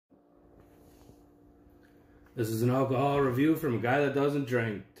This is an alcohol review from a guy that doesn't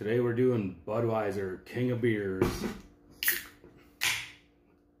drink. Today we're doing Budweiser, King of Beers.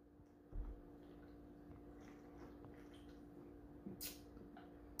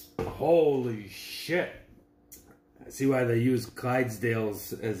 Holy shit. I see why they use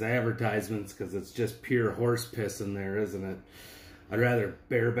Clydesdales as advertisements, because it's just pure horse piss in there, isn't it? I'd rather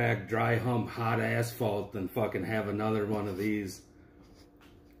bareback, dry hump, hot asphalt than fucking have another one of these.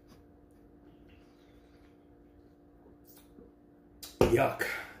 Yuck.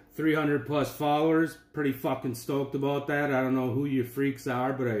 300 plus followers. Pretty fucking stoked about that. I don't know who you freaks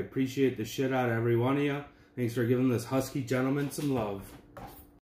are, but I appreciate the shit out of every one of you. Thanks for giving this husky gentleman some love.